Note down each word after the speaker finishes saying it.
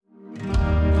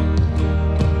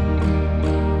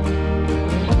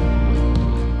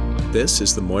This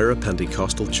is the Moira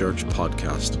Pentecostal Church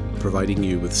podcast, providing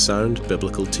you with sound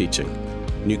biblical teaching.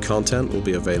 New content will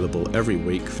be available every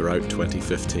week throughout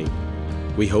 2015.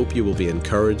 We hope you will be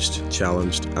encouraged,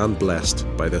 challenged, and blessed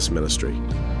by this ministry.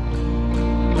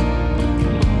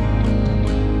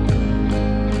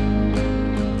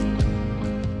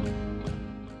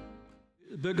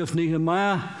 The book of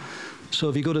Nehemiah. So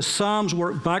if you go to Psalms,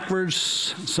 work backwards.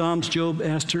 Psalms, Job,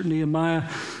 Esther, Nehemiah.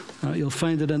 You'll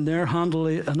find it in there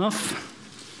handily enough.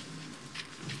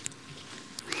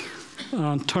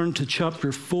 And turn to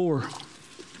chapter 4.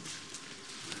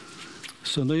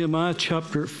 So Nehemiah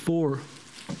chapter 4.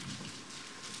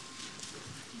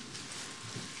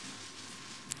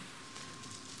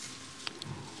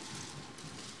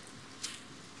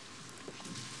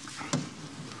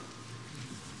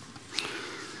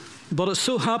 But it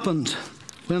so happened,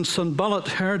 when Sanballat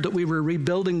heard that we were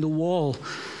rebuilding the wall,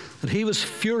 that he was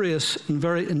furious and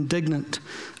very indignant,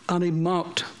 and he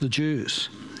mocked the Jews.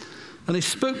 And he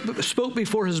spoke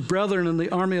before his brethren in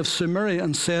the army of Samaria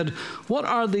and said, "What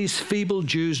are these feeble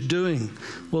Jews doing?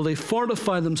 Will they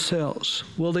fortify themselves?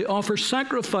 Will they offer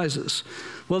sacrifices?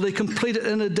 Will they complete it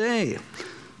in a day?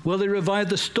 Will they revive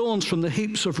the stones from the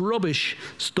heaps of rubbish,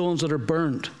 stones that are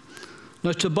burned?"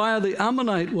 Now Tobiah the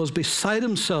Ammonite was beside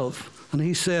himself, and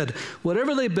he said,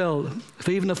 "Whatever they build, if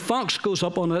even a fox goes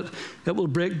up on it, it will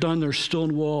break down their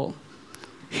stone wall.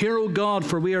 Hear, O God,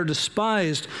 for we are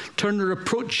despised. Turn the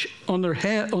reproach on their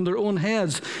own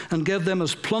heads, and give them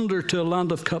as plunder to a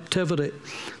land of captivity.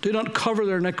 Do not cover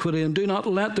their iniquity, and do not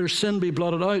let their sin be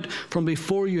blotted out from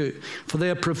before you, for they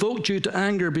have provoked you to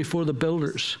anger before the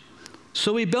builders."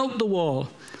 So he built the wall,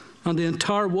 and the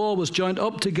entire wall was joined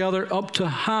up together up to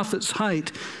half its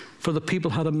height, for the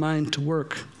people had a mind to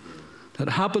work. It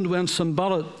happened when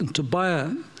Sanballat and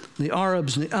Tobiah, the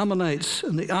Arabs and the Ammonites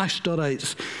and the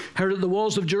Ashdodites, heard that the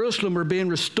walls of Jerusalem were being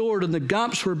restored and the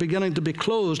gaps were beginning to be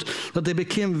closed, that they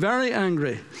became very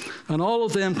angry, and all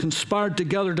of them conspired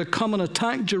together to come and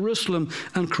attack Jerusalem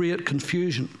and create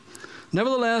confusion.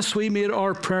 Nevertheless, we made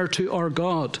our prayer to our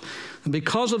God, and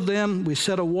because of them we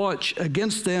set a watch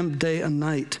against them day and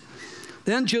night.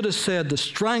 Then Judah said, "The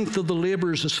strength of the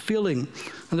laborers is failing,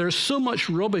 and there is so much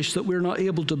rubbish that we are not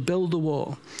able to build the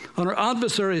wall." And our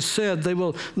adversaries said, "They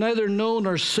will neither know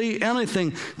nor see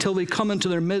anything till we come into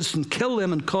their midst and kill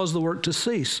them and cause the work to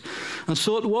cease." And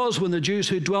so it was when the Jews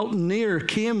who dwelt near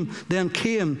came,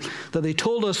 that they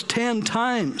told us 10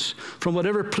 times, "From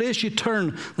whatever place you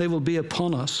turn, they will be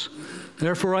upon us."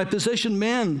 Therefore I positioned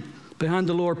men behind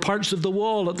the lower parts of the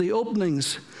wall at the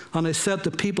openings, and I set the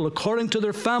people according to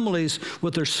their families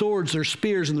with their swords, their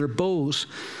spears, and their bows.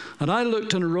 And I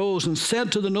looked and arose and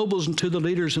said to the nobles and to the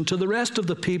leaders and to the rest of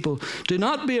the people, "Do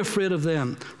not be afraid of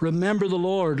them. Remember the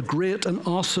Lord, great and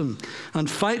awesome, and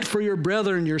fight for your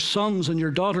brethren, your sons and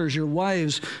your daughters, your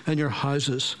wives and your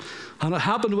houses." And it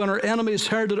happened when our enemies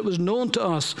heard that it was known to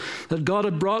us that God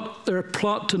had brought their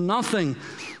plot to nothing,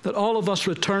 that all of us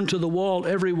returned to the wall,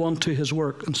 every one to his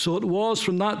work. And so it was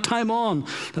from that time on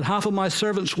that half of my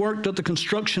servants worked at the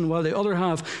construction, while the other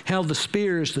half held the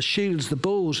spears, the shields, the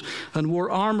bows, and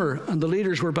wore armor, and the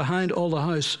leaders were behind all the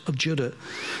house of Judah.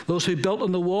 Those who built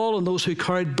on the wall and those who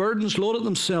carried burdens loaded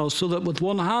themselves, so that with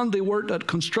one hand they worked at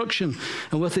construction,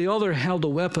 and with the other held a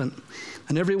weapon.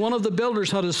 And every one of the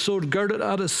builders had his sword girded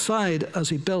at his side as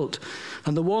he built.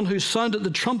 And the one who sounded the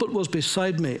trumpet was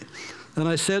beside me. And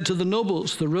I said to the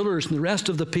nobles, the rulers, and the rest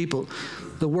of the people,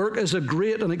 the work is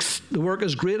great and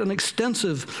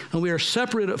extensive, and we are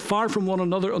separated far from one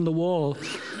another on the wall.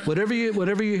 Whenever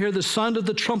you hear the sound of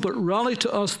the trumpet, rally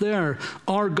to us there.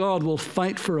 Our God will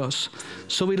fight for us.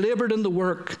 So we labored in the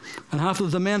work, and half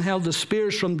of the men held the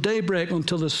spears from daybreak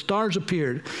until the stars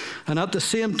appeared. And at the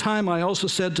same time I also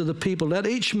said to the people, "Let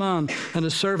each man and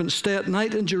his servant stay at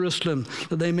night in Jerusalem,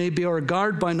 that they may be our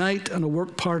guard by night and a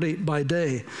work party by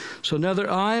day." So neither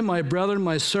I, my brethren,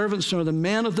 my servants, nor the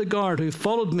men of the guard who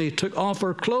followed me took off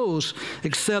our clothes,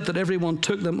 except that everyone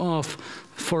took them off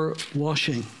for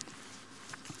washing.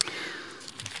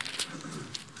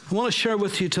 I want to share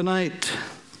with you tonight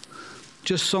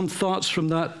just some thoughts from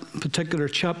that particular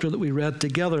chapter that we read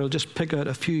together. I'll just pick out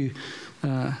a few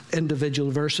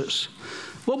individual verses.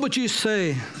 What would you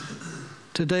say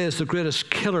today is the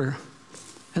greatest killer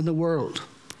in the world?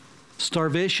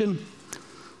 Starvation,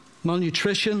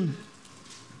 malnutrition,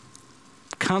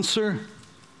 cancer,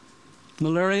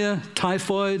 malaria,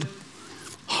 typhoid,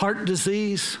 heart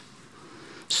disease.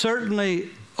 Certainly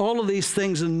all of these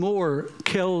things and more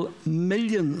kill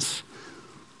millions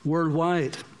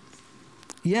worldwide.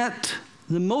 Yet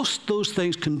the most those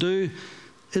things can do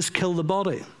is kill the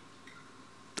body.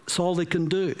 That's all they can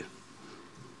do.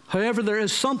 However, there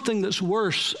is something that's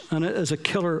worse, and it is a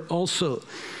killer also.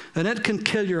 And it can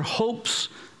kill your hopes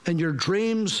and your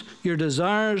dreams, your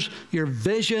desires, your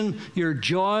vision, your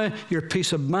joy, your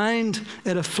peace of mind.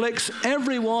 It afflicts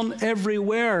everyone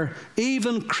everywhere.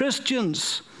 Even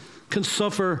Christians can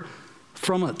suffer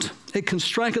from it. It can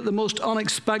strike at the most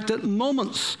unexpected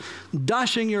moments,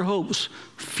 dashing your hopes,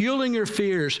 fueling your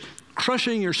fears,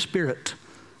 crushing your spirit.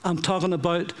 I'm talking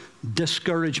about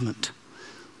discouragement.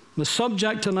 The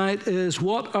subject tonight is,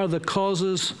 what are the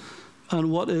causes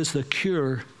and what is the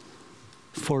cure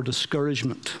for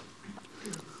discouragement?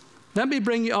 Let me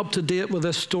bring you up to date with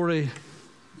this story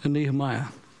in Nehemiah.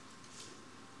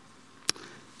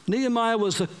 Nehemiah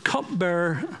was the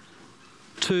cupbearer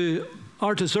to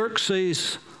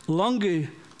Artaxerxes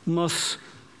Longimanus,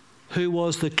 who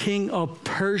was the king of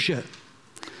Persia.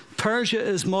 Persia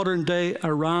is modern-day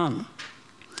Iran.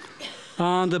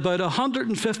 And about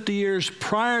 150 years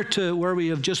prior to where we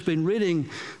have just been reading,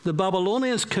 the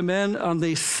Babylonians came in and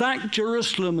they sacked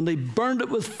Jerusalem and they burned it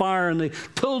with fire and they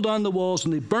pulled down the walls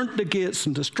and they burnt the gates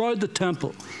and destroyed the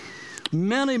temple.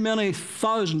 Many, many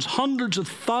thousands, hundreds of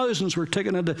thousands were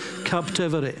taken into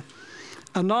captivity.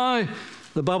 And now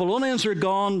the Babylonians are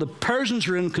gone, the Persians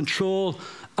are in control,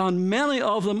 and many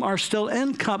of them are still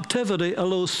in captivity,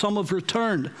 although some have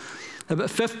returned.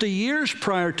 About 50 years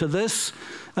prior to this,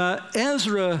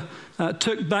 Ezra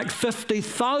took back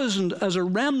 50,000 as a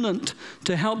remnant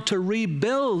to help to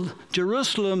rebuild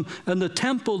Jerusalem and the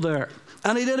temple there.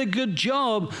 And he did a good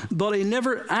job, but he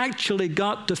never actually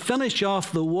got to finish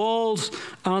off the walls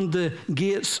and the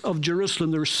gates of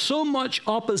Jerusalem. There was so much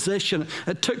opposition.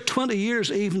 It took 20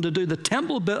 years even to do the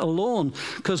temple bit alone,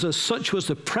 because as such was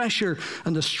the pressure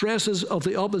and the stresses of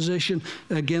the opposition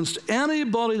against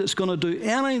anybody that's going to do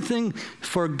anything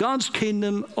for God's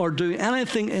kingdom or do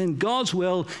anything in God's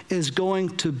will is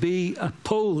going to be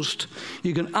opposed.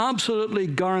 You can absolutely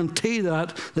guarantee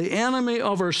that the enemy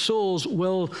of our souls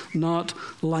will not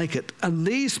like it. And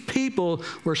these people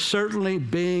were certainly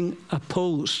being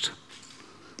opposed.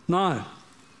 Now,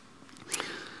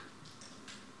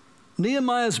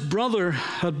 Nehemiah's brother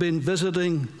had been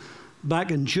visiting back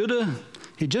in Judah.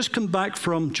 He'd just come back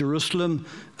from Jerusalem,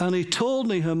 and he told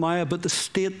Nehemiah about the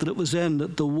state that it was in,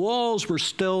 that the walls were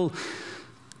still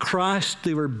crashed,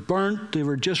 they were burnt, they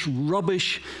were just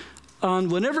rubbish. And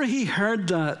whenever he heard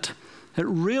that, it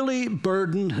really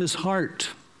burdened his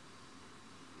heart.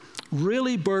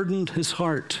 Really burdened his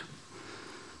heart.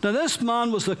 Now, this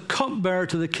man was the cupbearer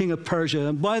to the king of Persia,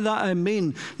 and by that I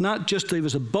mean not just that he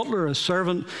was a butler, a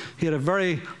servant, he had a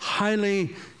very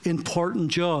highly important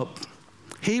job.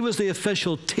 He was the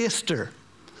official taster,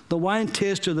 the wine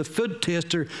taster, the food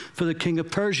taster for the king of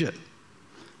Persia.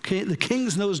 The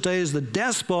kings in those days, the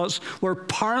despots, were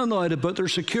paranoid about their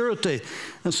security.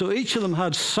 And so each of them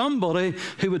had somebody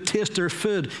who would taste their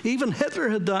food. Even Hitler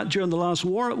had that during the last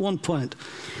war at one point.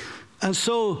 And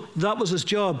so that was his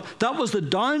job. That was the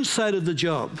downside of the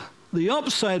job. The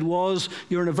upside was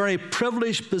you were in a very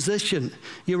privileged position.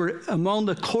 You were among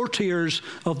the courtiers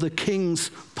of the king's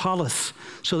palace.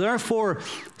 So therefore,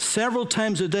 several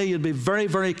times a day, you'd be very,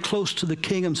 very close to the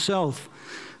king himself.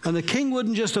 And the king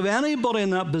wouldn't just have anybody in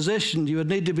that position. You would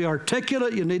need to be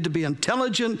articulate. You need to be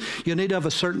intelligent. You need to have a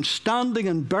certain standing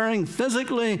and bearing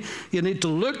physically. You need to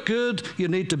look good. You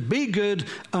need to be good.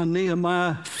 And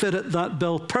Nehemiah fitted that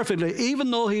bill perfectly. Even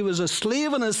though he was a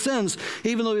slave in a sense,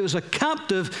 even though he was a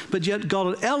captive, but yet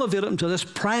God had elevated him to this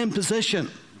prime position.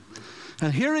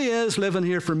 And here he is, living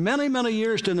here for many, many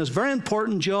years, doing this very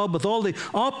important job with all the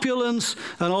opulence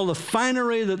and all the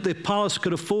finery that the palace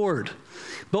could afford.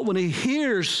 But when he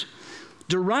hears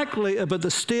directly about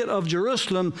the state of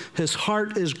Jerusalem, his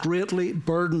heart is greatly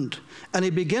burdened. And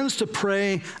he begins to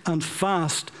pray and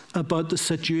fast about the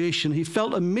situation. He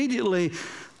felt immediately,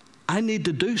 I need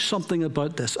to do something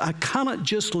about this. I cannot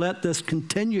just let this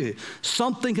continue.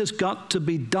 Something has got to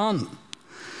be done.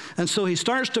 And so he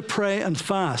starts to pray and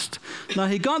fast. Now,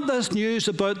 he got this news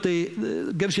about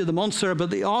gives you the months there, about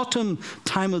the autumn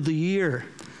time of the year.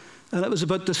 And it was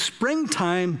about the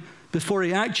springtime before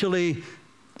he actually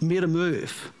made a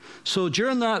move. So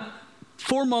during that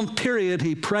 4-month period,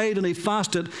 he prayed and he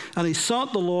fasted and he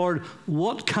sought the Lord,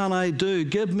 what can I do?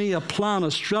 Give me a plan,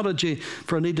 a strategy,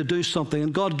 for I need to do something.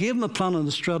 And God gave him a plan and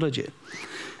a strategy.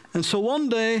 And so one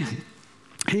day,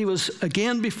 he was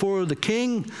again before the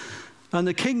king, and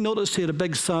the king noticed he had a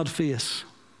big sad face.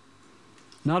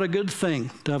 Not a good thing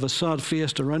to have a sad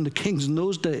face around the kings in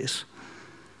those days.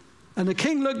 And the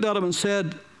king looked at him and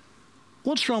said,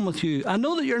 what's wrong with you? I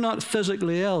know that you're not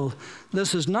physically ill.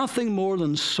 This is nothing more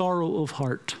than sorrow of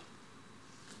heart.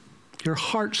 Your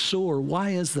heart's sore. Why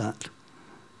is that?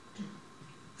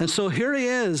 And so here he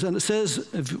is, and it says,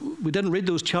 if we didn't read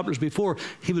those chapters before,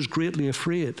 he was greatly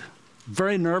afraid.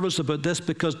 Very nervous about this,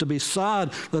 because to be sad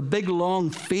with a big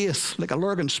long face like a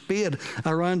lurking spade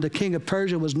around the king of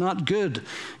Persia was not good.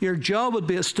 Your job would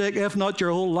be at stake, if not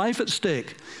your whole life at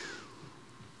stake.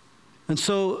 And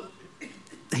so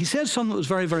he said something that was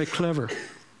very, very clever.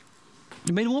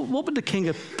 I mean, what would the king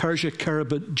of Persia care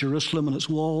about Jerusalem and its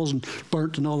walls and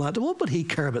burnt and all that? What would he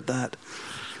care about that?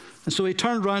 And so he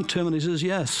turned around to him and he says,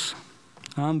 yes,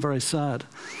 I'm very sad,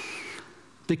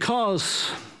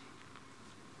 because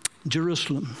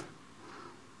Jerusalem,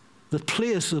 the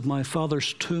place of my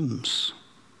father's tombs,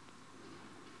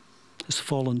 has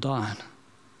fallen down.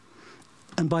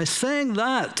 And by saying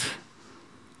that,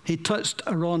 he touched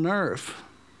a raw nerve,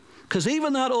 because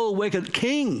even that old wicked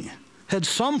king had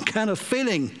some kind of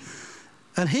feeling,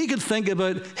 and he could think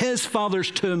about his father's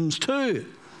tombs too.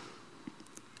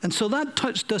 And so that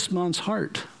touched this man's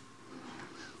heart.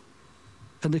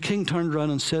 And the king turned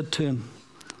around and said to him,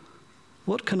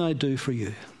 what can I do for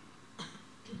you?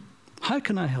 How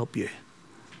can I help you?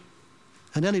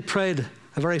 And then he prayed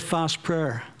a very fast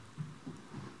prayer.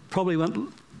 Probably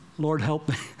went, Lord, help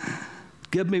me.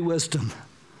 Give me wisdom.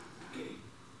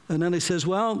 And then he says,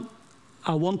 well,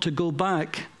 I want to go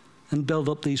back and build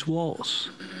up these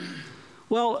walls.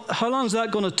 Well, how long is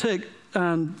that going to take?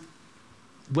 And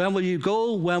when will you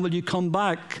go? When will you come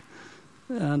back?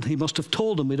 And he must have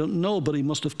told him. We don't know, but he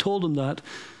must have told him that.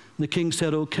 And the king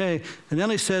said, okay. And then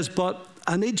he says, but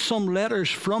I need some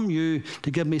letters from you to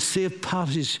give me safe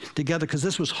passage together, because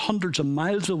this was hundreds of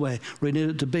miles away where he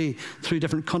needed to be, 3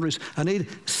 different countries. I need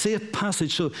safe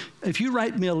passage. So if you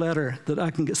write me a letter that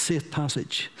I can get safe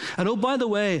passage. And oh, by the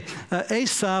way,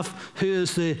 Asaph, who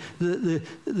is the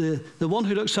one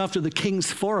who looks after the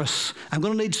king's forests, I'm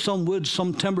going to need some wood,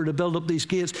 some timber to build up these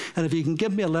gates. And if you can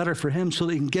give me a letter for him so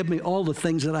that he can give me all the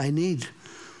things that I need.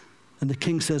 And the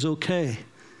king says, okay.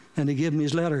 And he gave me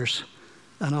his letters.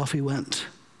 And off he went.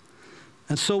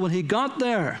 And so when he got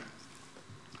there,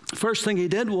 first thing he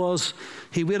did was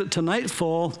he waited till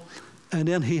nightfall, and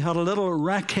then he had a little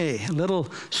recce, a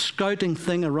little scouting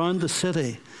thing around the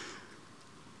city,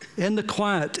 in the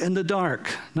quiet, in the dark,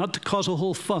 not to cause a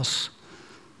whole fuss.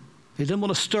 He didn't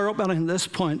want to stir up anything at this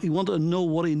point. He wanted to know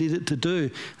what he needed to do.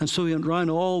 And so he went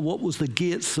around what was the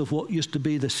gates of what used to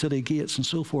be the city gates and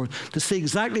so forth, to see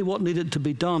exactly what needed to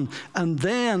be done. And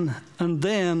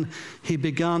then he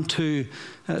began to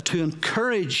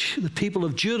encourage the people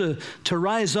of Judah to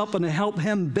rise up and to help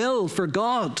him build for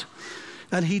God.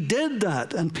 And he did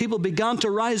that, and people began to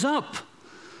rise up.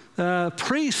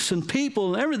 Priests and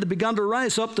people and everything began to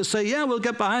rise up to say, yeah, we'll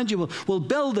get behind you. We'll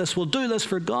build this. We'll do this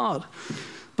for God.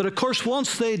 But of course,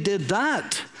 once they did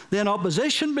that, then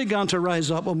opposition began to rise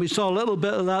up, and we saw a little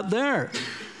bit of that there.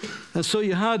 And so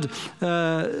you had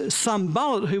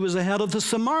Sanballat, who was the head of the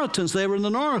Samaritans. They were in the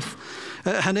north.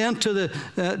 And then to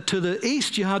the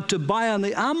east, you had Tobiah and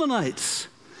the Ammonites.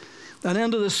 And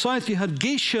then to the south, you had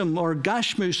Geshem, or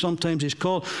Gashmu sometimes he's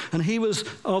called, and he was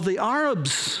of the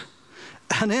Arabs.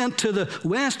 And then to the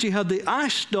west, you had the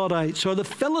Ashdodites, or the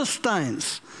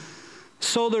Philistines.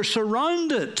 So they're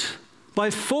surrounded by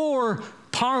 4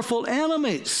 powerful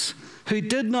enemies who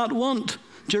did not want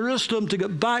Jerusalem to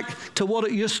get back to what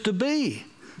it used to be.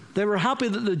 They were happy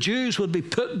that the Jews would be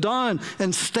put down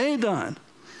and stay down.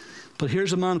 But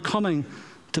here's a man coming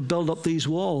to build up these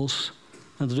walls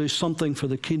and to do something for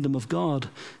the kingdom of God.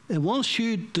 And once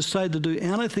you decide to do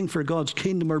anything for God's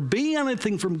kingdom, or be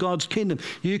anything from God's kingdom,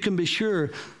 you can be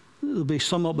sure there'll be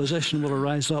some opposition will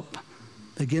arise up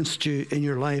against you in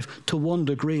your life to one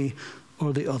degree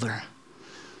or the other.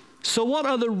 So what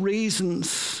are the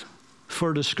reasons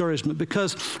for discouragement?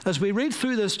 Because as we read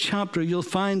through this chapter, you'll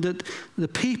find that the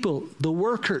people, the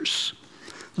workers,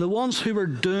 the ones who were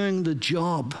doing the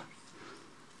job,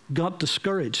 got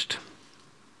discouraged,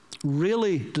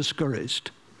 really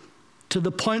discouraged, to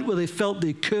the point where they felt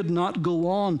they could not go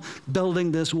on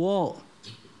building this wall.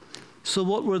 So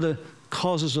what were the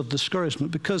causes of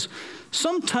discouragement? Because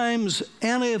sometimes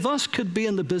any of us could be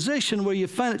in the position where you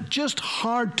find it just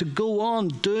hard to go on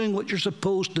doing what you're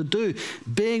supposed to do,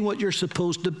 being what you're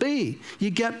supposed to be. You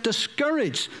get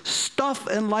discouraged. Stuff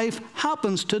in life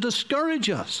happens to discourage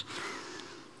us.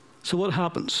 So what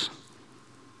happens?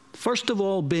 First of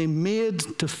all, being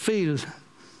made to feel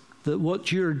that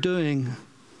what you're doing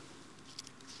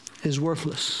is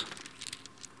worthless.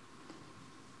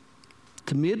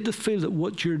 Made to feel that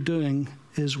what you're doing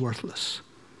is worthless.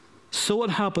 So it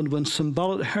happened when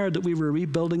Sanballat heard that we were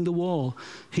rebuilding the wall.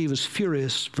 He was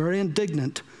furious, very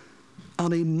indignant,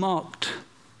 and he mocked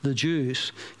the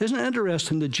Jews. Isn't it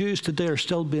interesting? The Jews today are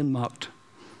still being mocked.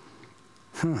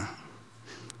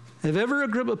 If ever a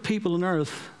group of people on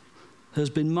earth has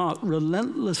been mocked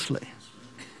relentlessly,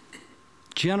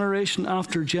 generation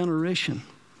after generation,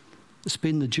 it's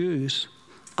been the Jews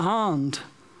and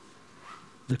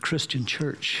the Christian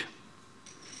church.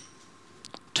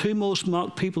 Two most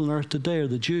mocked people on earth today are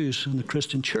the Jews and the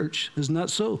Christian church. Isn't that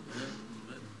so?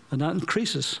 And that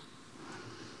increases.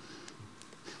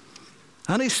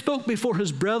 And he spoke before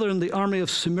his brethren, the army of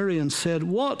Samaria, and said,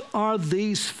 "What are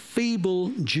these feeble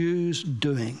Jews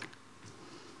doing?"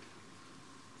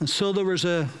 And so there was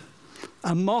a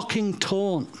mocking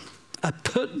tone, a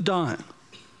put down.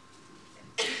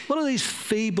 What are these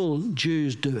feeble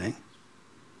Jews doing?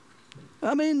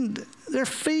 I mean, they're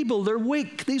feeble, they're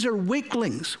weak. These are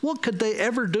weaklings. What could they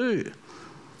ever do?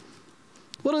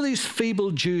 What are these feeble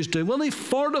Jews doing? Will they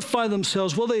fortify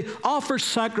themselves? Will they offer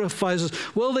sacrifices?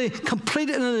 Will they complete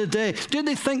it in a day? Do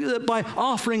they think that by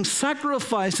offering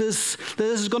sacrifices, that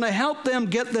this is going to help them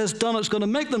get this done? It's going to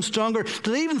make them stronger?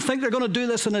 Do they even think they're going to do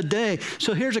this in a day?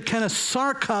 So here's a kind of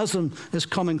sarcasm is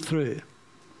coming through.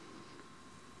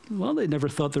 Well, they never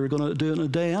thought they were going to do it in a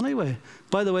day anyway.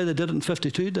 By the way, they did it in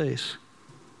 52 days,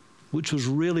 which was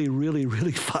really, really,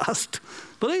 really fast.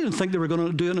 But they didn't think they were going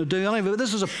to do it in a day anyway. But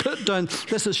this is a put down.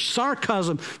 This is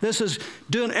sarcasm. This is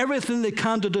doing everything they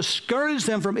can to discourage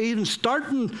them from even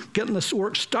getting this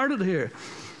work started here.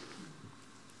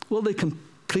 Will they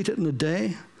complete it in a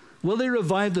day? Will they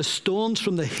revive the stones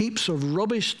from the heaps of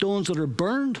rubbish stones that are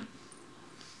burned?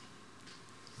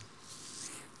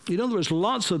 You know, there was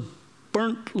lots of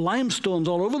burnt limestones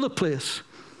all over the place.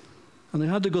 And they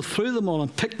had to go through them all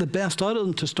and pick the best out of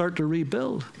them to start to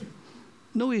rebuild.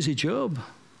 No easy job.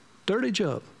 Dirty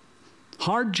job.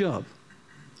 Hard job.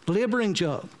 Laboring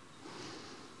job.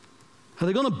 Are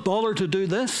they going to bother to do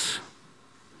this?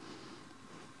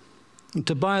 And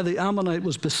Tobiah the Ammonite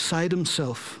was beside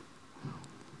himself.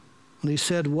 And he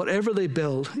said, whatever they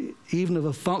build, even if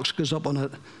a fox goes up on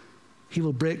it, he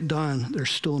will break down their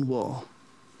stone wall.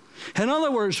 In other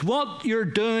words, what you're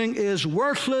doing is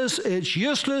worthless, it's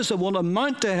useless, it won't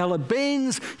amount to a hell of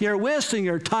beans, you're wasting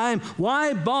your time.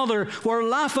 Why bother? We're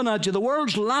laughing at you. The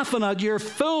world's laughing at you. You're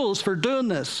fools for doing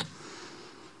this.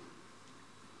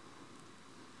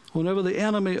 Whenever the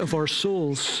enemy of our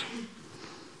souls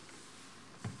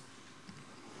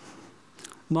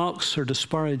mocks or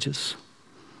disparages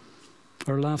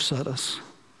or laughs at us,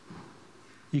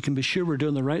 you can be sure we're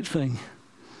doing the right thing.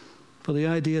 But the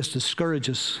idea is to discourage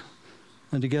us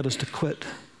and to get us to quit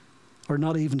or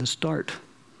not even to start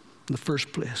in the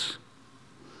first place.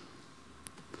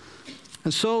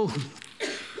 And so,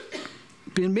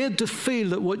 being made to feel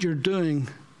that what you're doing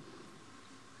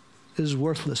is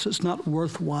worthless, it's not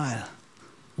worthwhile.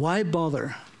 Why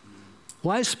bother?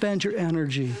 Why spend your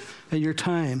energy and your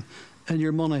time and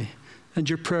your money and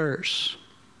your prayers?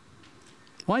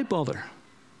 Why bother?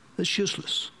 It's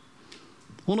useless.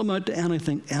 Won't amount to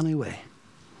anything anyway.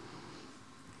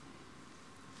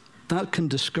 That can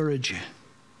discourage you.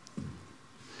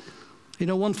 You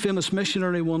know, one famous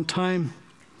missionary one time,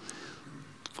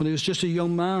 when he was just a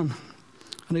young man,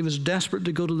 and he was desperate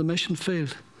to go to the mission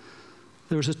field,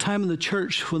 there was a time in the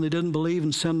church when they didn't believe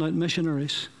in sending out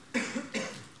missionaries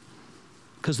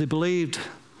because they believed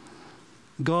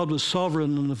God was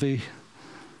sovereign, and if he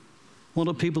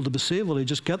wanted people to be saved, well, he'd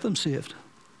just get them saved.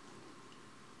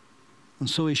 And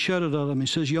so he shouted at him, he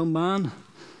says, young man,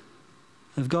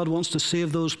 if God wants to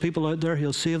save those people out there,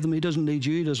 he'll save them. He doesn't need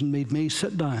you, he doesn't need me.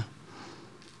 Sit down.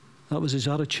 That was his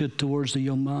attitude towards the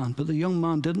young man. But the young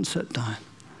man didn't sit down.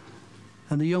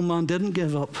 And the young man didn't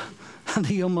give up. And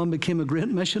the young man became a great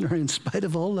missionary in spite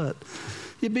of all that.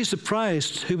 You'd be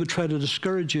surprised who would try to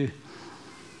discourage you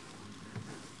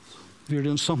if you're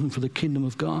doing something for the kingdom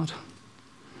of God.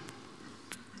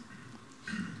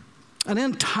 And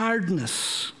then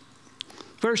tiredness.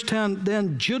 Verse 10,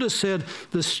 then Judah said,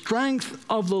 the strength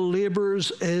of the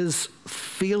laborers is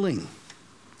failing.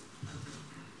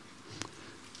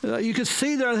 You could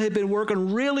see there they'd been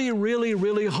working really, really,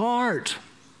 really hard.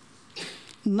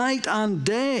 Night and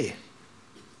day.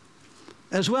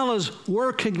 As well as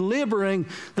working, laboring,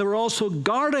 they were also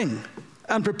guarding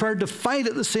and prepared to fight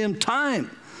at the same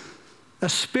time. A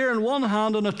spear in one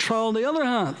hand and a trowel in the other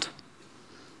hand.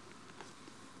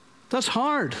 That's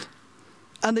hard.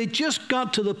 And they just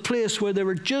got to the place where they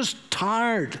were just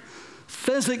tired,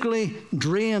 physically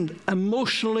drained,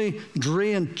 emotionally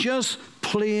drained, just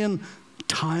plain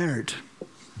tired.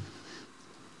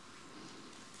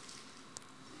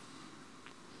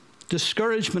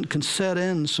 Discouragement can set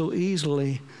in so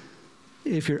easily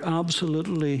if you're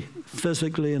absolutely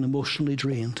physically and emotionally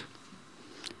drained.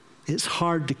 It's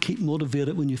hard to keep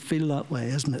motivated when you feel that way,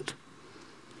 isn't it?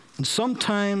 And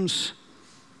sometimes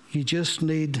you just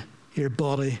need your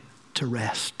body to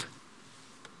rest.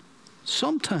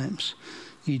 Sometimes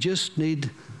you just need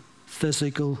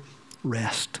physical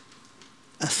rest,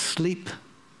 a sleep,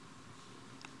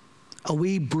 a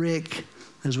wee break,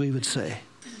 as we would say.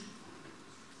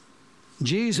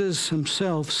 Jesus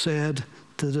himself said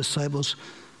to the disciples,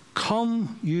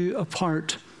 "Come you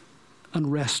apart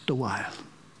and rest a while,"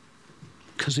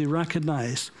 because he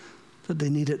recognized that they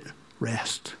needed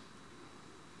rest.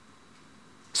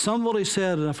 Somebody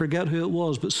said, and I forget who it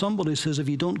was, but somebody says, if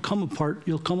you don't come apart,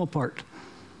 you'll come apart.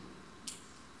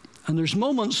 And there's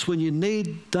moments when you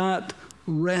need that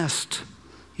rest.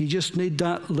 You just need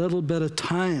that little bit of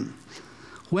time.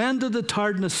 When did the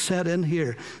tiredness set in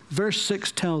here? Verse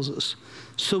 6 tells us,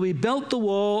 "So he built the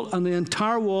wall, and the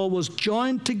entire wall was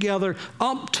joined together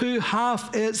up to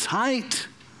half its height."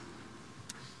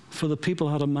 For the people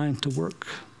had a mind to work.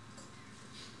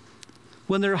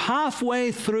 When they're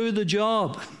halfway through the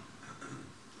job,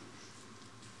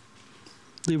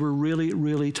 they were really,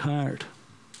 really tired.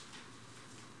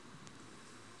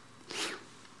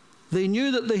 They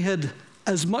knew that they had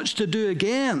as much to do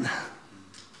again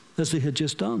as they had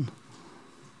just done.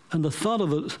 And the thought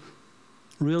of it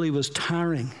really was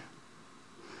tiring.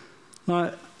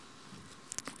 Now,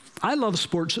 I loved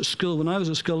sports at school. When I was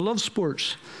at school, I loved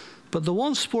sports. But the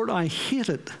one sport I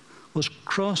hated was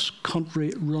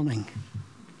cross-country running.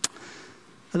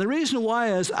 And the reason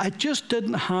why is I just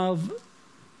didn't have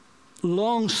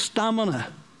long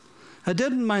stamina. I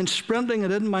didn't mind sprinting, I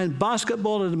didn't mind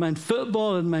basketball, I didn't mind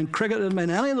football, I didn't mind cricket, I didn't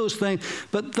mind any of those things.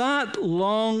 But that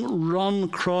long run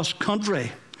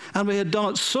cross-country, and we had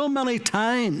done it so many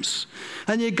times,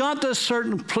 and you got to a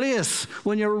certain place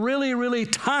when you're really, really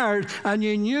tired, and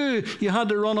you knew you had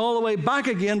to run all the way back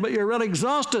again, but you're really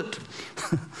exhausted.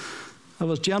 I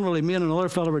was generally, me and another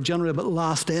fellow were generally a bit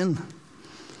last in.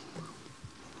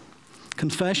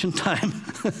 Confession time.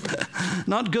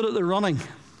 Not good at the running.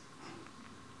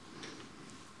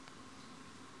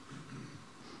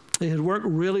 They had worked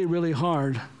really, really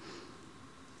hard,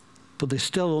 but they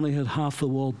still only had half the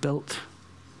wall built.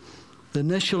 The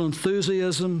initial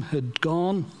enthusiasm had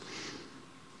gone.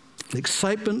 The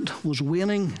excitement was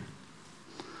waning.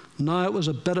 Now it was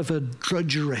a bit of a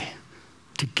drudgery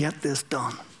to get this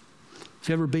done. Have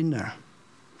you ever been there?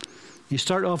 You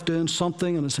start off doing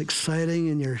something and it's exciting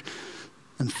and you're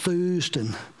enthused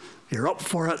and you're up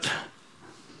for it.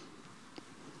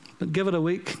 But give it a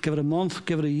week, give it a month,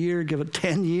 give it a year, give it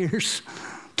 10 years,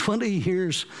 20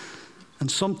 years,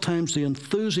 and sometimes the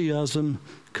enthusiasm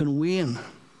can wane.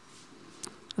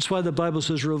 That's why the Bible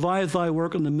says, "Revive thy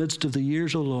work in the midst of the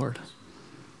years, O Lord."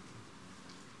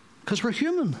 Because we're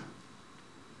human.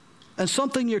 And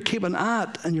something you're keeping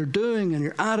at, and you're doing, and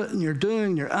you're at it, and you're doing,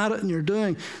 and you're at it, and you're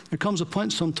doing, there comes a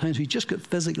point sometimes you just get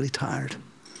physically tired.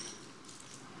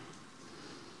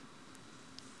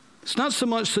 It's not so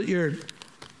much that you're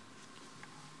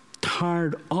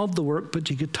tired of the work, but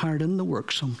you get tired in the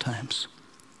work sometimes.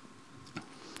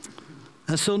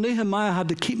 And so Nehemiah had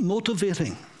to keep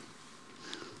motivating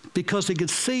because he could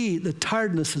see the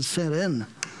tiredness had set in.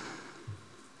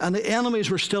 And the enemies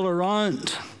were still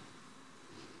around.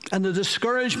 And the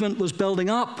discouragement was building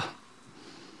up.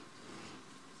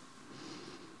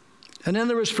 And then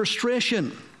there was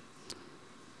frustration.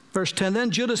 Verse 10,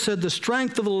 "Then Judah said, the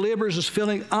strength of the laborers is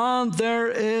failing, and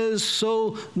there is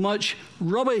so much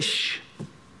rubbish."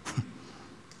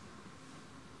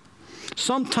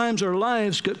 Sometimes our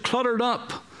lives get cluttered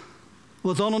up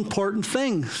with unimportant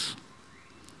things.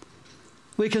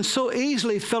 We can so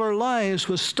easily fill our lives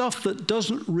with stuff that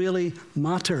doesn't really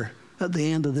matter at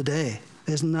the end of the day.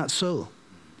 Isn't that so?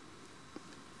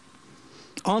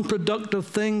 Unproductive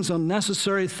things,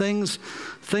 unnecessary things,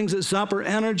 things that zap our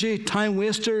energy, time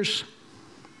wasters.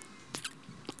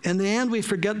 In the end, we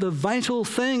forget the vital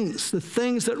things, the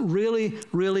things that really,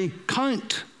 really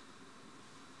count.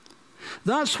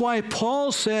 That's why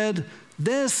Paul said,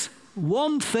 "This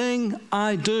one thing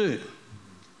I do."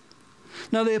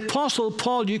 Now, the Apostle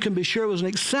Paul, you can be sure, was an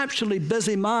exceptionally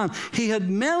busy man. He had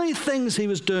many things he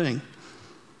was doing.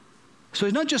 So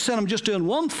he's not just saying, "I'm just doing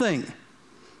one thing.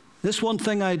 This one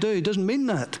thing I do." He doesn't mean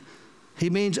that. He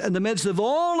means in the midst of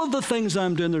all of the things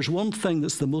I'm doing, there's one thing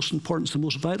that's the most important, it's the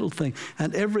most vital thing,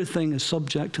 and everything is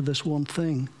subject to this one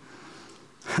thing.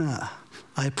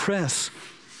 I press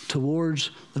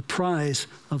towards the prize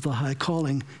of the high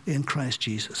calling in Christ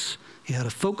Jesus. He had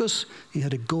a focus, he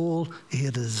had a goal, he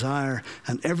had a desire,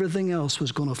 and everything else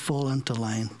was going to fall into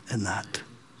line in that.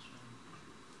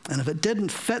 And if it didn't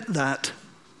fit that,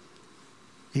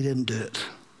 he didn't do it.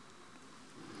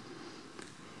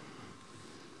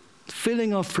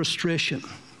 Feeling of frustration.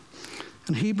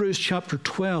 In Hebrews chapter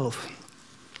 12,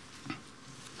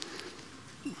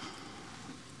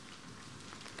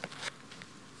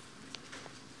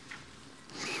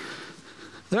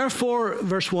 Therefore,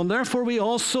 verse 1, therefore we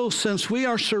also, since we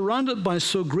are surrounded by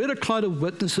so great a cloud of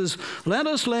witnesses, let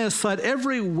us lay aside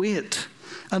every weight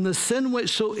and the sin which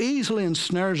so easily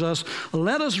ensnares us.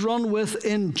 Let us run with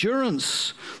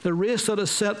endurance the race that is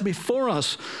set before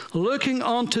us, looking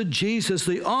unto Jesus,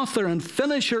 the author and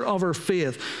finisher of our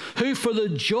faith, who for the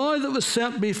joy that was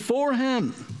set before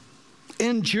him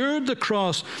endured the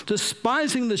cross,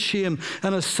 despising the shame,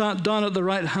 and has sat down at the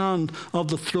right hand of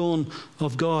the throne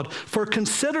of God. For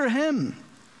consider him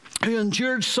who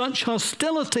endured such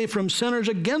hostility from sinners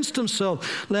against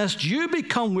himself, lest you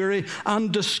become weary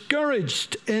and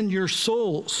discouraged in your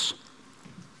souls.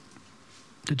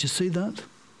 Did you see that?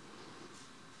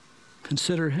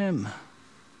 Consider him,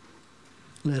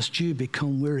 lest you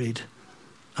become wearied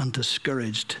and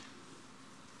discouraged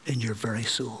in your very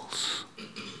souls.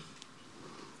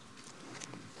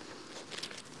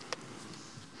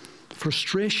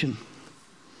 Frustration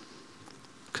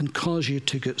can cause you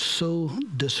to get so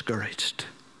discouraged.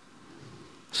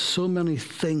 So many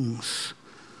things,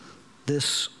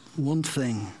 this one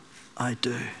thing I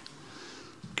do.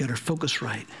 Get our focus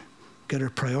right, get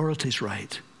our priorities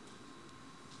right,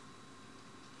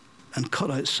 and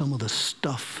cut out some of the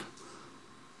stuff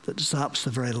that zaps the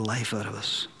very life out of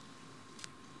us.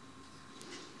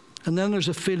 And then there's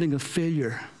a feeling of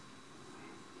failure.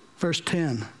 Verse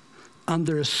 10, and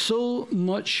there is so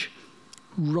much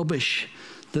rubbish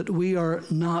that we are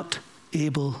not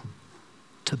able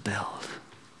to build.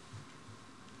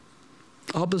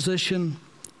 Opposition,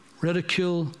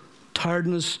 ridicule,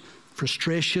 tiredness,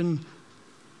 frustration,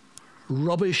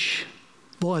 rubbish.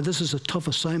 Boy, this is a tough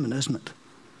assignment, isn't it?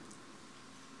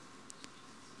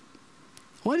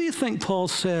 Why do you think Paul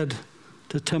said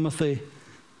to Timothy,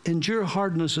 endure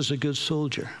hardness as a good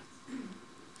soldier?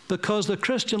 Because the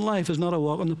Christian life is not a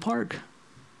walk in the park.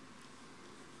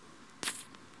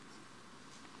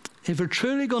 If we're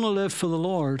truly going to live for the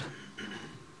Lord,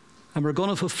 and we're going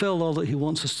to fulfill all that he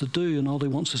wants us to do and all he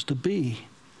wants us to be,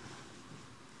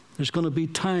 there's going to be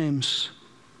times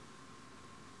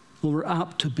when we're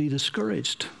apt to be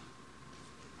discouraged.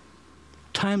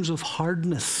 Times of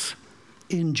hardness.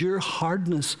 Endure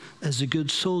hardness as a good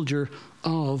soldier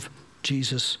of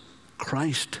Jesus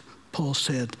Christ, Paul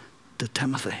said to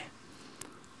Timothy.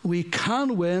 We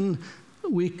can win.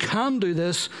 We can do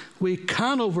this. We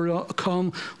can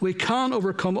overcome. We can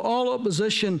overcome all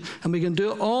opposition, and we can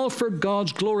do it all for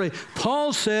God's glory.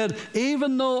 Paul said,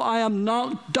 even though I am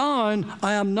knocked down,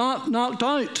 I am not knocked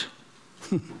out.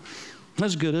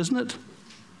 That's good, isn't it?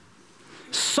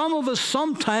 Some of us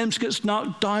sometimes gets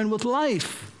knocked down with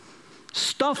life.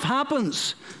 Stuff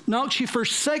happens, knocks you for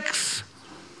 6,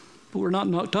 but we're not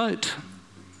knocked out.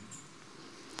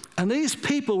 And these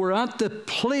people were at the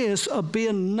place of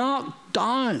being knocked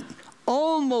down,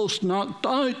 almost knocked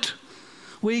out.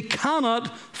 We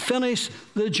cannot finish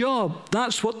the job.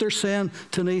 That's what they're saying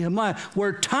to Nehemiah.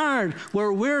 We're tired,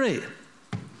 we're weary,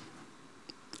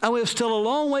 and we have still a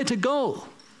long way to go.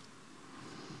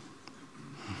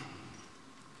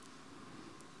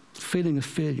 Feeling of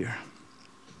failure.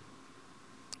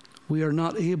 We are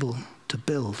not able to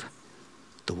build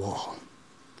the wall.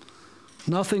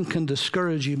 Nothing can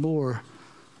discourage you more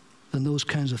than those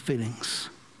kinds of feelings.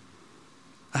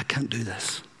 I can't do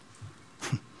this.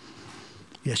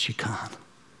 Yes, you can.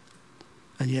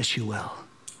 And yes, you will.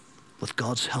 With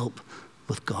God's help,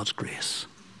 with God's grace.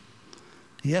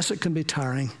 Yes, it can be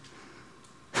tiring.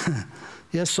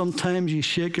 Yes, sometimes you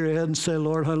shake your head and say,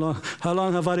 Lord, how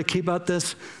long have I to keep at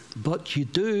this? But you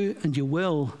do, and you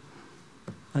will,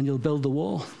 and you'll build the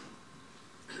wall.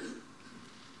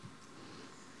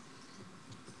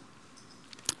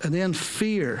 And then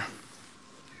fear.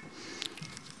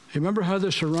 You remember how they're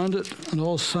surrounded on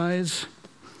all sides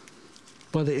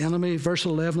by the enemy? Verse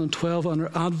 11 and 12, and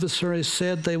our adversaries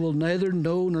said they will neither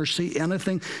know nor see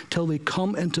anything till we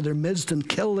come into their midst and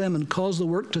kill them and cause the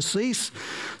work to cease.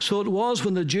 So it was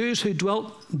when the Jews who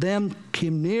dwelt them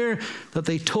came near that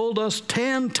they told us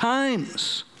 10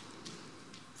 times,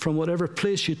 from whatever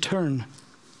place you turn,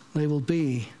 they will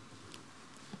be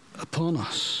upon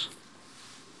us.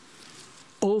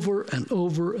 Over and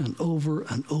over and over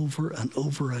and over and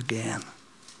over again,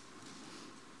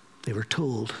 they were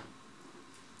told,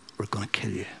 we're going to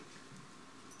kill you.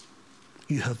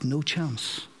 You have no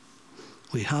chance.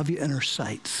 We have you in our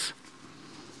sights.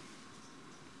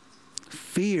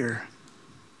 Fear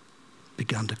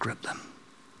began to grip them.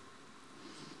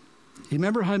 You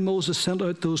remember how Moses sent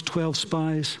out those 12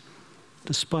 spies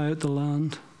to spy out the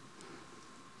land?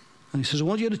 And he says, I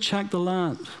want you to check the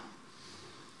land.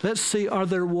 Let's see, are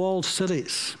there walled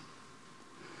cities?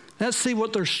 Let's see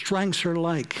what their strengths are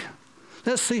like.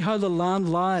 Let's see how the land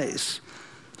lies.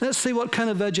 Let's see what kind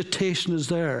of vegetation is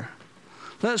there.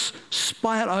 Let's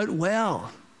spy it out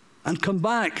well and come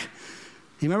back.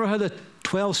 You remember how the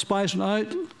 12 spies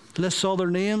went out, lists all their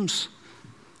names,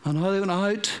 and how they went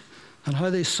out, and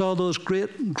how they saw those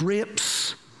great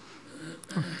grapes.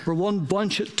 For one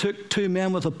bunch, it took 2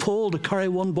 men with a pole to carry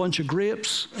one bunch of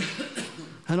grapes.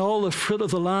 And all the fruit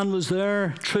of the land was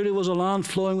there. Truly was a land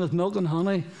flowing with milk and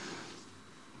honey.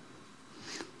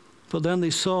 But then they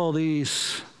saw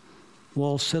these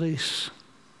walled cities.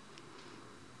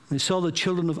 They saw the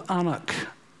children of Anak,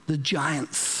 the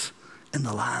giants in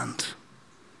the land.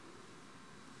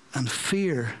 And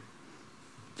fear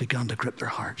began to grip their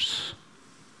hearts.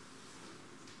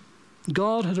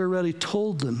 God had already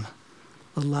told them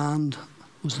the land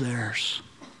was theirs.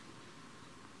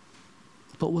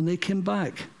 But when they came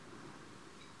back,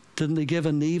 didn't they give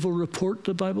an evil report,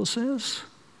 the Bible says?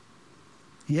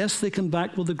 Yes, they came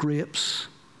back with the grapes,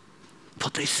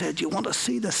 but they said, you want to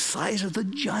see the size of the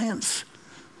giants?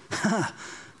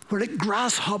 We're like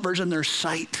grasshoppers in their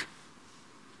sight.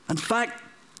 In fact,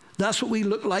 that's what we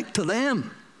look like to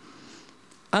them.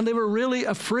 And they were really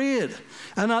afraid.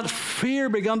 And that fear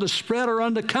began to spread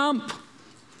around the camp.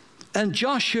 And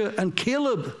Joshua and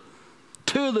Caleb,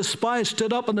 2 of the spies,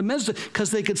 stood up in the midst of it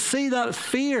because they could see that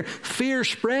fear. Fear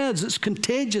spreads. It's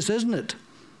contagious, isn't it?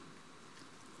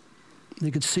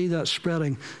 They could see that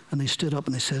spreading. And they stood up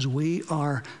and they says, we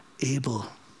are able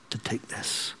to take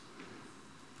this.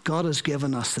 God has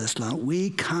given us this land. We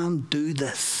can do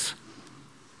this.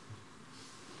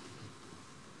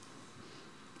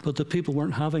 But the people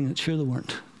weren't having it. Sure they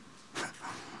weren't.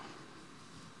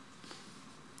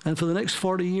 And for the next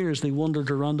 40 years, they wandered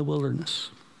around the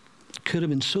wilderness. It could have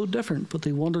been so different, but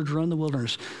they wandered around the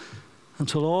wilderness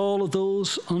until all of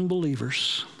those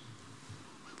unbelievers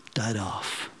died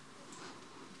off.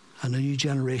 And a new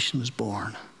generation was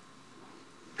born.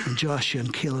 And Joshua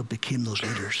and Caleb became those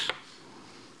leaders.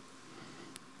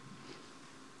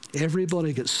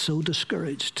 Everybody gets so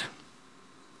discouraged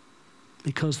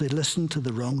because they listened to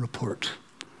the wrong report.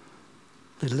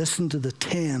 They listened to the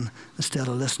 10 instead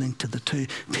of listening to the 2.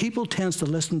 People tend to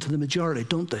listen to the majority,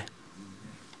 don't they?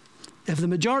 If the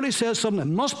majority says something, it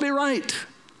must be right.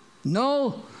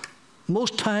 No,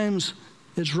 most times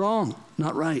it's wrong,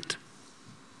 not right.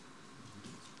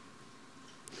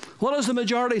 What is the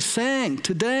majority saying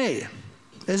today?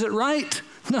 Is it right?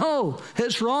 No,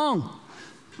 it's wrong.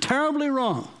 Terribly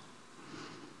wrong.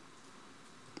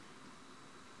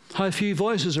 How few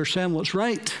voices are saying what's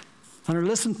right and are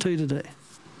listened to today.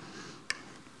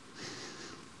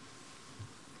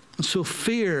 And so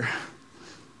fear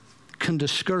can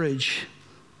discourage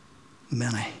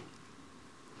many.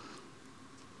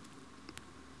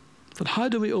 But how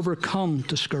do we overcome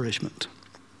discouragement?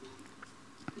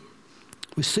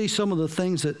 We see some of the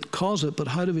things that cause it, but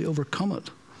how do we overcome it?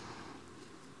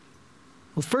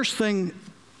 Well, first thing,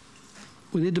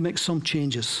 we need to make some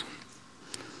changes.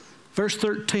 Verse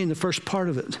 13, the first part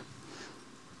of it.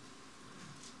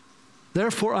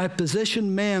 Therefore I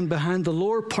positioned men behind the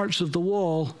lower parts of the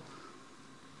wall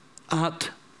at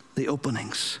the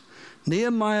openings.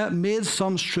 Nehemiah made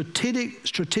some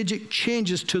strategic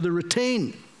changes to the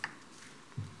routine.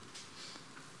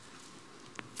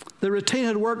 The routine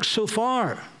had worked so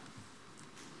far,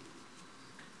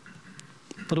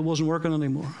 but it wasn't working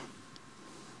anymore.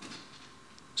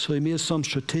 So he made some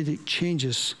strategic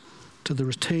changes to the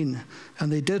routine,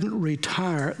 and they didn't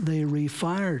retire, they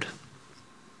refired.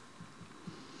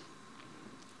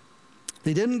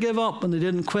 They didn't give up and they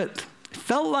didn't quit. It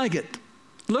felt like it.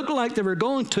 Looked like they were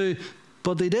going to,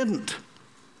 but they didn't.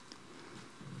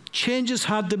 Changes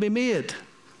had to be made.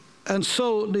 And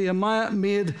so Nehemiah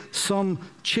made some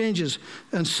changes.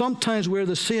 And sometimes we're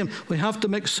the same. We have to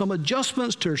make some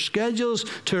adjustments to our schedules,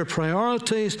 to our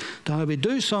priorities, to how we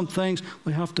do some things.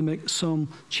 We have to make some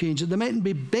changes. They mightn't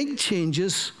be big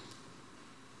changes,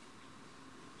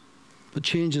 but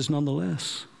changes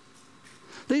nonetheless.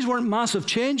 These weren't massive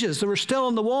changes. They were still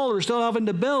on the wall. They were still having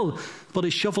to build. But he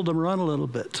shuffled them around a little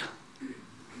bit.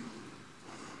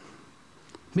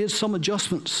 Made some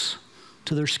adjustments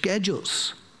to their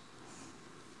schedules.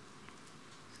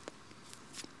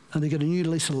 And they get a new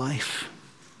lease of life.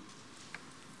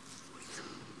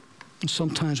 And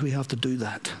sometimes we have to do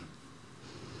that.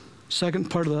 Second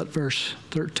part of that verse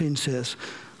 13 says,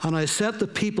 and I set the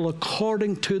people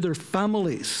according to their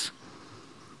families,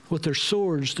 with their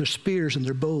swords, their spears, and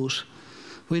their bows.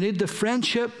 We need the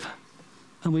friendship,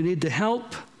 and we need the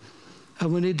help,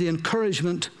 and we need the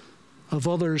encouragement of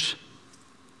others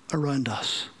around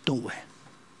us, don't we?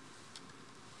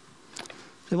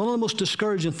 See, one of the most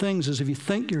discouraging things is if you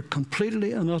think you're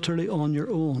completely and utterly on your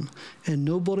own and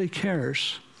nobody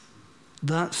cares,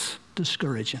 That's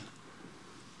discouraging.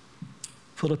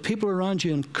 But if people around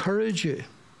you encourage you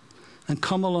and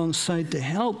come alongside to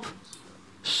help,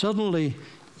 suddenly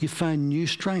you find new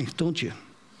strength, don't you?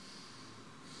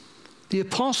 The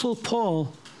Apostle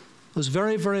Paul was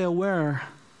very, very aware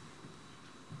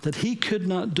that he could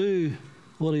not do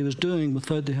what he was doing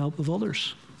without the help of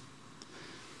others.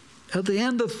 At the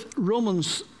end of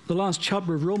Romans, the last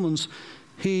chapter of Romans,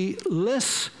 he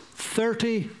lists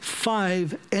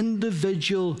 35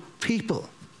 individual people,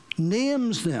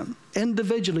 names them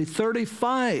individually,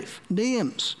 35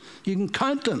 names. You can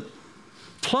count them.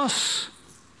 Plus,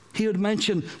 he would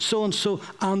mention so-and-so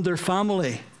and their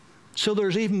family. So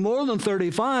there's even more than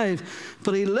 35,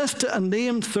 but he listed and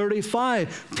named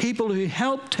 35 people who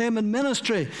helped him in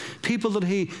ministry, people that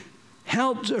he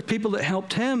helped, or people that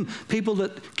helped him, people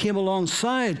that came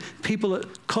alongside, people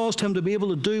that caused him to be able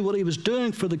to do what he was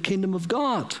doing for the kingdom of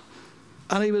God.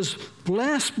 And he was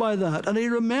blessed by that, and he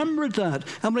remembered that.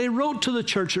 And when he wrote to the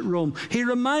church at Rome, he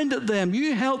reminded them,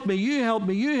 you help me, you help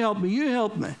me, you help me, you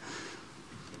help me.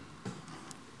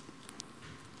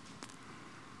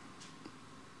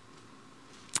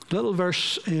 Little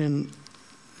verse in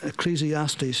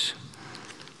Ecclesiastes.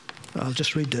 I'll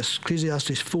just read this.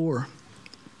 Ecclesiastes 4,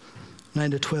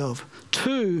 9-12.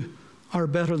 2 are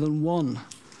better than 1,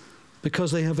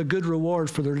 because they have a good reward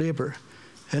for their labor.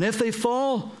 And if they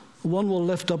fall, one will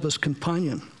lift up his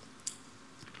companion.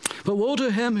 But woe to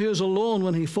him who is alone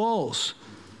when he falls,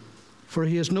 for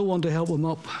he has no one to help him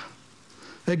up.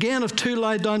 Again, if 2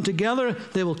 lie down together,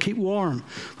 they will keep warm.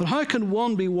 But how can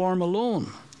one be warm alone?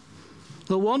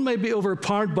 The one may be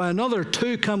overpowered by another,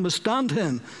 2 can withstand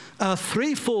him. A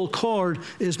threefold cord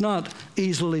is not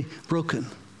easily broken.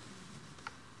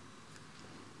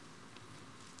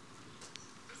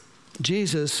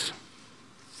 Jesus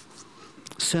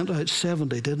sent out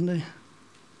 70, didn't he?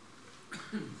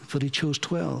 But he chose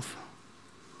 12.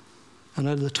 And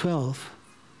out of the 12,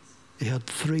 he had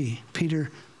 3,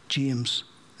 Peter, James,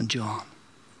 and John.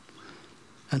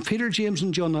 And Peter, James,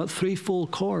 and John, that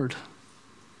threefold cord,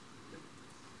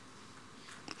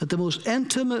 at the most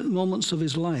intimate moments of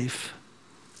his life,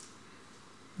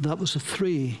 that was the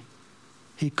 3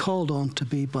 he called on to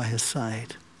be by his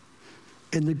side.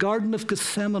 In the Garden of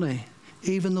Gethsemane,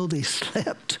 even though they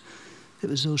slept, it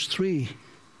was those 3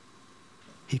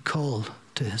 he called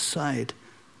to his side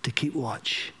to keep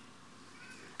watch.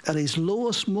 At his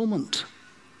lowest moment,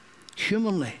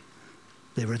 humanly,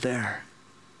 they were there.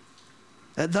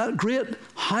 At that great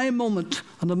high moment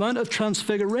on the Mount of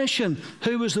Transfiguration,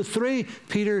 who was the 3?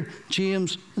 Peter,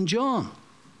 James, and John.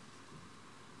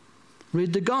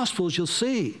 Read the Gospels, you'll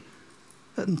see.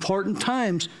 At important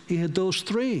times, he had those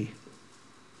 3.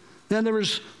 Then there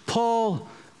was Paul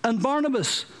and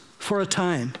Barnabas for a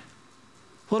time.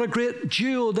 What a great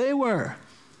duo they were.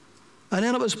 And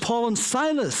then it was Paul and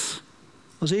Silas.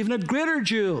 It was even a greater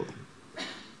duo.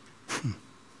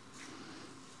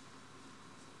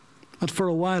 And for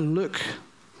a while, Luke,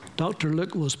 Dr.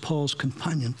 Luke, was Paul's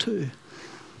companion too.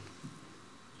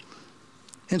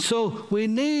 And so we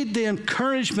need the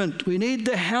encouragement, we need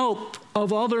the help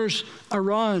of others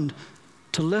around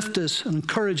to lift us and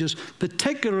encourage us,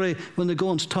 particularly when the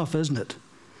going's tough, isn't it?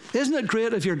 Isn't it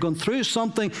great if you're going through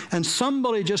something and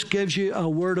somebody just gives you a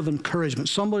word of encouragement?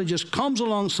 Somebody just comes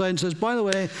alongside and says, by the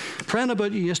way, praying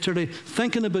about you yesterday,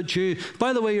 thinking about you.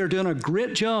 By the way, you're doing a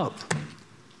great job.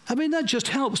 I mean, that just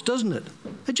helps, doesn't it?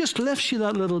 It just lifts you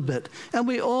that little bit. And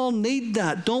we all need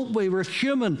that, don't we? We're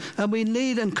human and we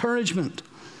need encouragement.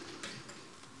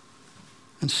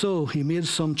 And so he made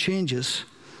some changes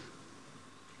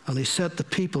and he set the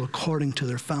people according to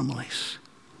their families.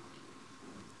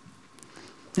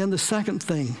 Then the second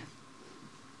thing,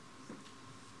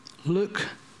 look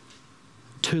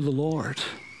to the Lord.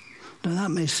 Now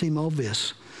that may seem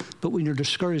obvious, but when you're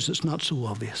discouraged, it's not so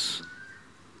obvious.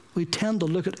 We tend to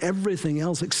look at everything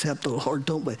else except the Lord,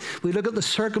 don't we? We look at the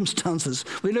circumstances.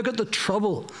 We look at the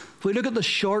trouble. We look at the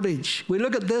shortage. We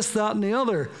look at this, that, and the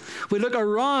other. We look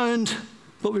around,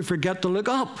 but we forget to look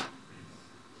up.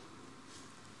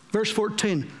 Verse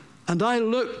 14, and I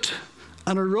looked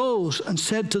and arose and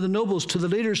said to the nobles, to the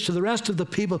leaders, to the rest of the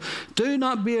people, do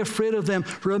not be afraid of them.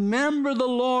 Remember the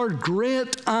Lord,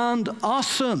 great and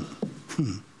awesome.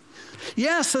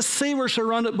 Yes, I see we're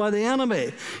surrounded by the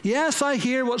enemy. Yes, I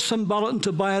hear what Sanballat and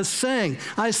Tobiah is saying.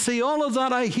 I see all of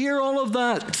that. I hear all of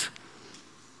that.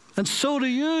 And so do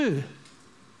you.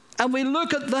 And we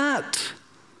look at that,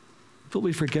 but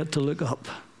we forget to look up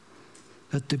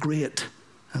at the great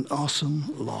and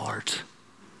awesome Lord.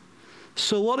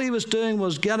 So what he was doing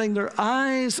was getting their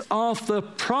eyes off the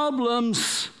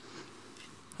problems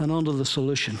and onto the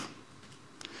solution.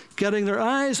 getting their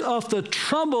eyes off the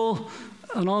trouble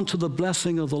and onto the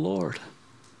blessing of the Lord.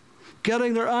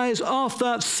 Getting their eyes off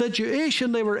that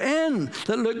situation they were in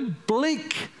that looked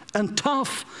bleak and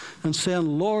tough, and saying,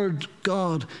 Lord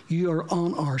God, you are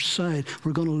on our side.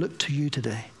 We're going to look to you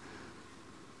today.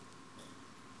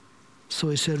 So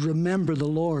he said, remember the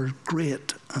Lord,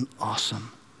 great and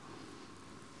awesome.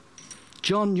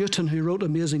 John Newton, who wrote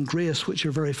Amazing Grace, which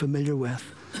you're very familiar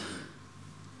with,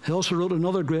 he also wrote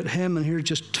another great hymn, and here are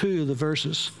just two of the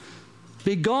verses.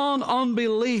 Begone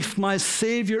unbelief, my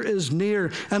Savior is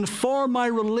near, and for my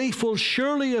relief will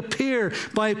surely appear.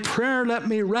 By prayer let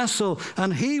me wrestle,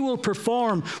 and he will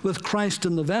perform. With Christ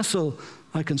in the vessel,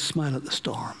 I can smile at the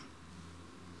storm.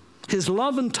 His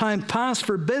love in time past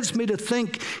forbids me to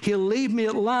think he'll leave me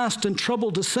at last in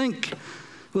trouble to sink.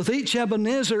 With each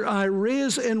Ebenezer I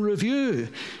raise in review,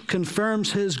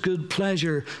 confirms his good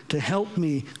pleasure to help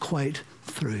me quite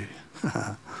through.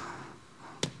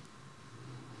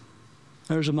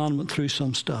 There's a man went through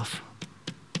some stuff.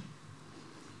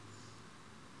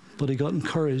 But he got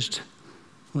encouraged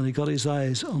when he got his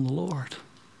eyes on the Lord.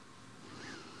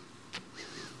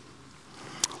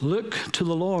 Look to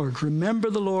the Lord. Remember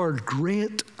the Lord,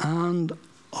 great and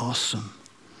awesome.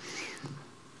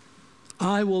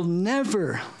 I will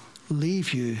never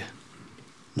leave you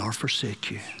nor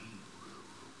forsake you.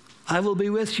 I will be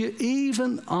with you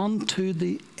even unto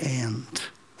the end.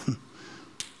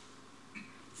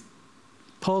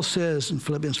 Paul says in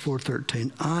Philippians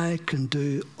 4:13, I can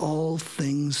do all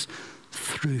things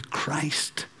through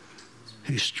Christ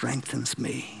who strengthens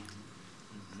me.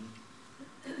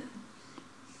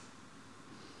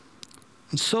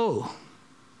 And so,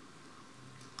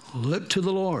 look to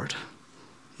the Lord,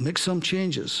 make some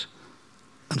changes,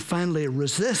 and finally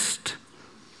resist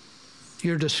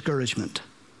your discouragement.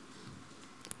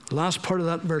 The last part of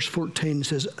that verse 14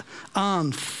 says,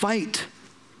 and fight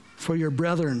for your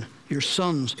brethren, your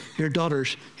sons, your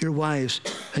daughters, your wives,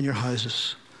 and your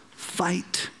houses.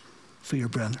 Fight for your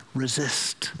brethren.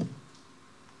 Resist.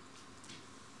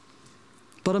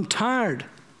 But I'm tired.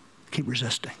 Keep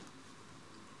resisting.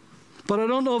 But I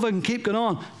don't know if I can keep going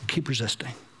on. Keep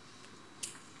resisting.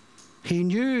 He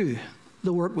knew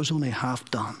the work was only half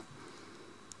done.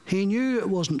 He knew it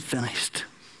wasn't finished.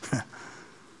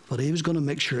 But he was going to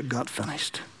make sure it got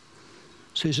finished.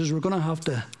 So he says, we're going to have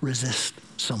to resist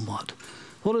somewhat.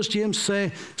 What does James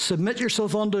say? Submit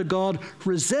yourself unto God,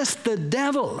 resist the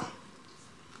devil,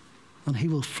 and he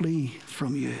will flee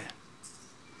from you.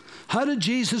 How did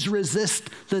Jesus resist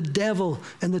the devil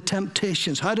in the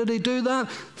temptations? How did he do that?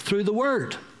 Through the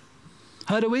Word.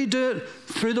 How do we do it?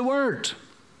 Through the Word.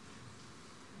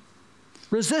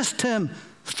 Resist him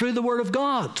through the Word of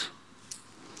God.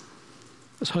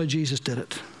 That's how Jesus did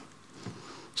it.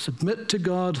 Submit to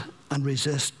God and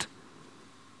resist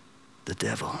the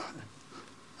devil.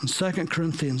 In 2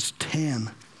 Corinthians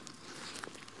 10,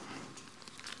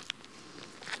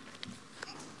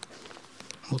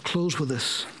 we'll close with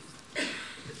this.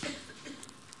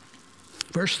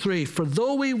 Verse 3, for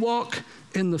though we walk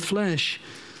in the flesh,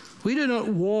 we do not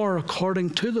war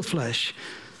according to the flesh.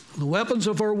 The weapons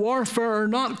of our warfare are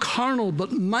not carnal,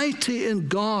 but mighty in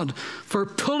God for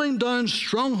pulling down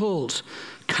strongholds,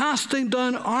 casting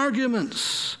down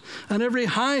arguments, and every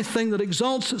high thing that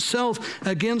exalts itself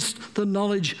against the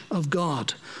knowledge of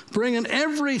God, bringing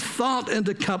every thought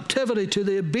into captivity to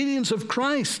the obedience of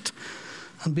Christ,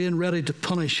 and being ready to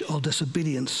punish all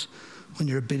disobedience when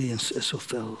your obedience is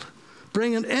fulfilled.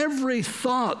 Bringing every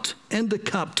thought into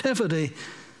captivity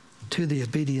to the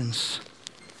obedience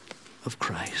of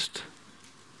Christ.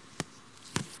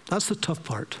 That's the tough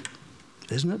part,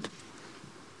 isn't it?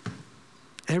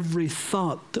 Every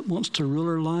thought that wants to rule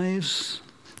our lives,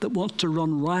 that wants to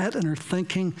run riot in our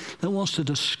thinking, that wants to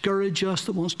discourage us,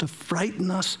 that wants to frighten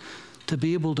us, to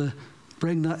be able to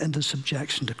bring that into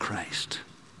subjection to Christ.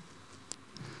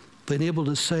 Being able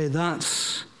to say,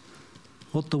 that's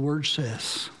what the Word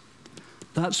says.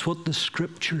 That's what the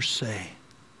Scriptures say.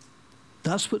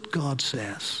 That's what God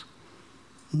says.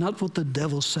 Not what the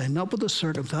devil's saying, not what the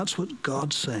circumstance, that's what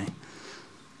God's saying.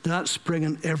 That's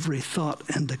bringing every thought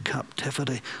into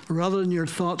captivity. Rather than your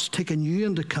thoughts taking you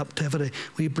into captivity,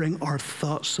 we bring our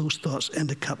thoughts, those thoughts,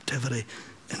 into captivity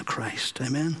in Christ.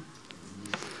 Amen?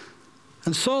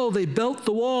 And so they built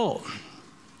the wall.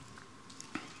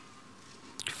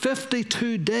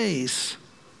 52 days,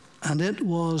 and it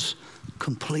was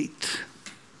complete.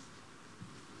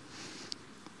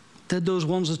 Did those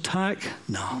ones attack?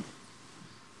 No.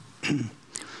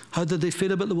 How did they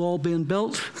feel about the wall being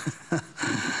built?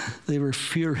 They were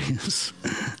furious.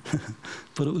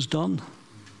 But it was done.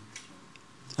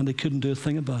 And they couldn't do a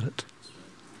thing about it.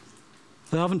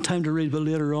 We haven't time to read, but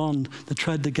later on, they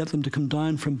tried to get them to come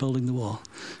down from building the wall.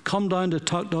 Come down to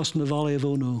talk to us in the valley of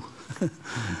Ono.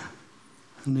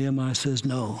 And Nehemiah says,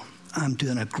 no, I'm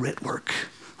doing a great work.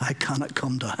 I cannot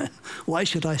come down. Why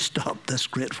should I stop this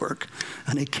great work?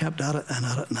 And he kept at it and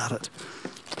at it and at it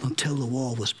until the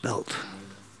wall was built.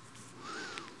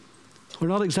 We're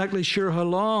not exactly sure how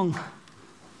long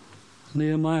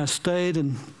Nehemiah stayed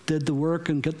and did the work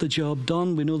and get the job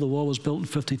done. We know the wall was built in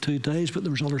 52 days, but there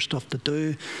was other stuff to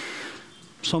do.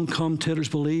 Some commentators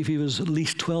believe he was at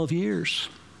least 12 years.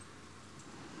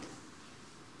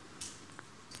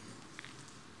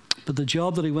 But the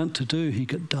job that he went to do, he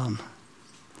got done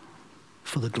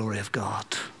for the glory of God.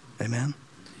 Amen?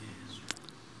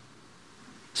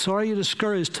 So are you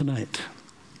discouraged tonight?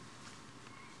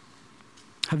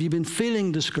 Have you been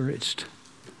feeling discouraged?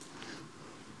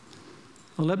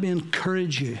 Well, let me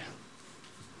encourage you.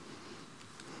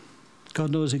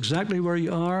 God knows exactly where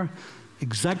you are,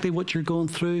 exactly what you're going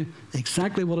through,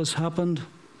 exactly what has happened.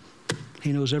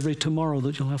 He knows every tomorrow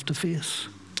that you'll have to face.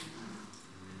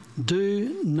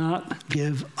 Do not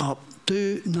give up.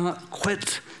 Do not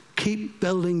quit. Keep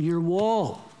building your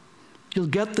wall. You'll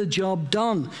get the job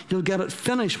done. You'll get it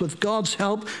finished with God's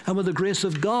help and with the grace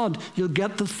of God. You'll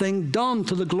get the thing done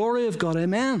to the glory of God.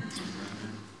 Amen.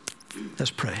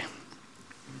 Let's pray.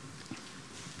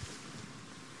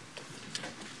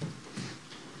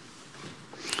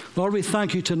 Lord, we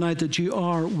thank you tonight that you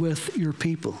are with your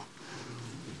people.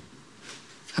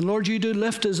 And Lord, you do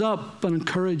lift us up and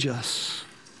encourage us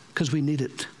because we need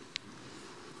it.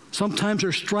 Sometimes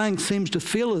our strength seems to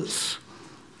fail us.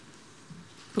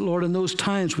 But Lord, in those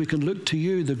times we can look to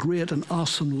you, the great and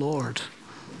awesome Lord.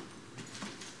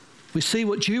 We see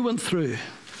what you went through.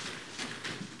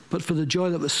 But for the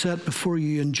joy that was set before you,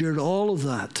 you endured all of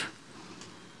that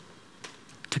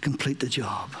to complete the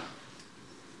job.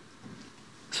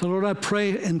 So Lord, I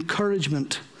pray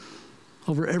encouragement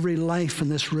over every life in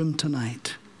this room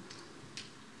tonight.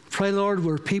 Pray, Lord,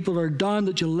 where people are down,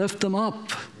 that you'll lift them up.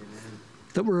 Amen.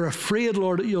 That we're afraid,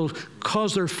 Lord, that you'll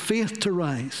cause their faith to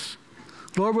rise.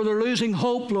 Lord, where they're losing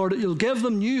hope, Lord, that you'll give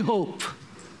them new hope.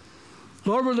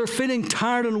 Lord, where they're feeling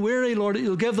tired and weary, Lord, that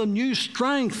you'll give them new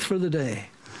strength for the day.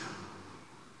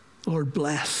 Lord,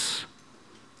 bless.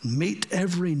 Meet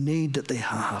every need that they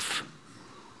have.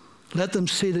 Let them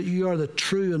see that you are the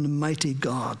true and mighty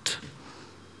God.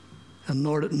 And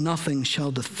Lord, that nothing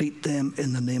shall defeat them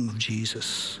in the name of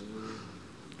Jesus.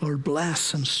 Lord,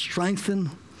 bless and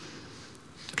strengthen.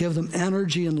 Give them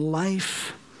energy and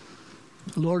life.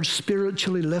 Lord,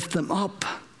 spiritually lift them up.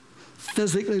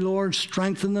 Physically, Lord,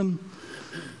 strengthen them.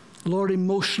 Lord,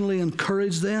 emotionally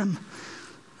encourage them.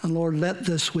 And Lord, let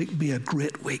this week be a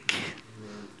great week.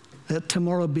 Let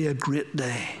tomorrow be a great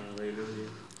day.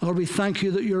 Lord, we thank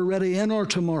you that you're ready in our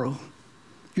tomorrow.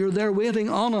 You're there waiting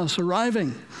on us,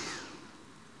 arriving.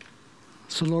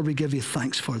 So, Lord, we give you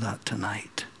thanks for that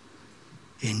tonight.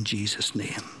 In Jesus'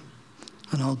 name.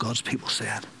 And all God's people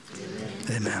said,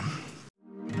 Amen.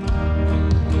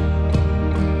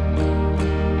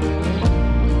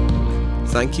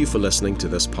 Thank you for listening to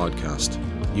this podcast.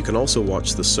 You can also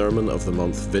watch the Sermon of the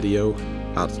Month video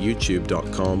at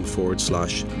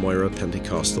youtube.com/Moira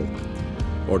Pentecostal,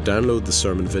 or download the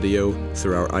sermon video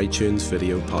through our iTunes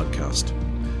video podcast.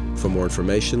 For more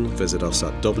information, visit us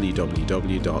at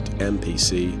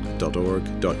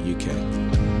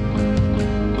www.mpc.org.uk.